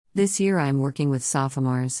This year I am working with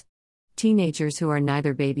sophomores, teenagers who are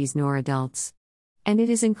neither babies nor adults. And it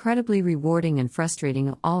is incredibly rewarding and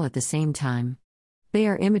frustrating all at the same time. They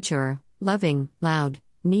are immature, loving, loud,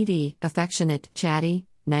 needy, affectionate, chatty,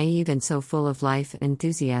 naive, and so full of life and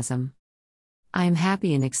enthusiasm. I am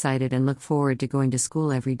happy and excited and look forward to going to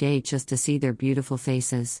school every day just to see their beautiful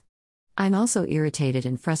faces. I'm also irritated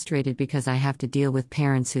and frustrated because I have to deal with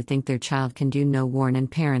parents who think their child can do no warn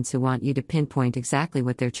and parents who want you to pinpoint exactly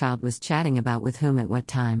what their child was chatting about with whom at what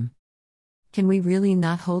time. Can we really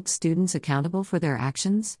not hold students accountable for their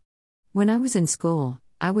actions? When I was in school,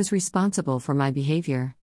 I was responsible for my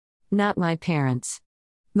behavior. Not my parents.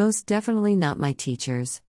 Most definitely not my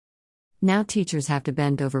teachers. Now teachers have to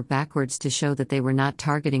bend over backwards to show that they were not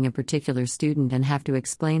targeting a particular student and have to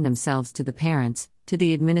explain themselves to the parents, to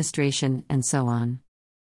the administration, and so on.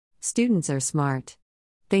 Students are smart.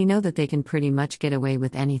 They know that they can pretty much get away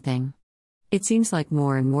with anything. It seems like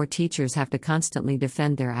more and more teachers have to constantly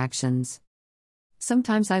defend their actions.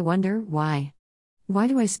 Sometimes I wonder, why? Why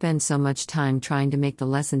do I spend so much time trying to make the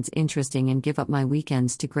lessons interesting and give up my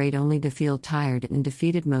weekends to grade only to feel tired and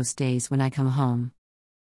defeated most days when I come home?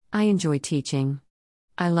 I enjoy teaching.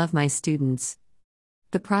 I love my students.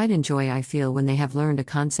 The pride and joy I feel when they have learned a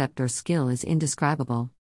concept or skill is indescribable.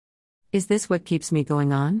 Is this what keeps me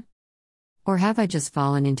going on? Or have I just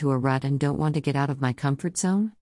fallen into a rut and don't want to get out of my comfort zone?